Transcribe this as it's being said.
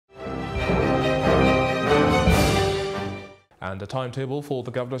And the timetable for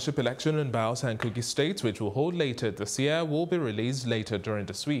the governorship election in Bayelsa and Kogi states, which will hold later this year, will be released later during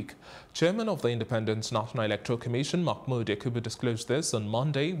this week. Chairman of the Independent National Electoral Commission, Mahmood Yakubu, disclosed this on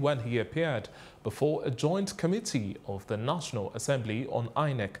Monday when he appeared before a joint committee of the National Assembly on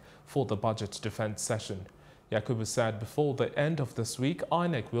INEC for the budget defense session. Yakubu said before the end of this week,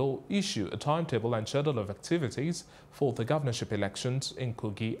 INEC will issue a timetable and schedule of activities for the governorship elections in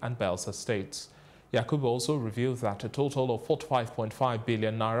Kogi and Bayelsa states. Yakubu also revealed that a total of 45.5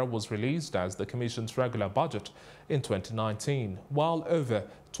 billion naira was released as the Commission's regular budget in 2019, while over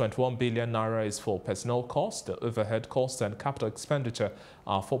 21 billion naira is for personnel costs. The overhead costs and capital expenditure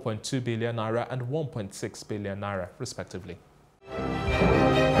are 4.2 billion naira and 1.6 billion naira, respectively.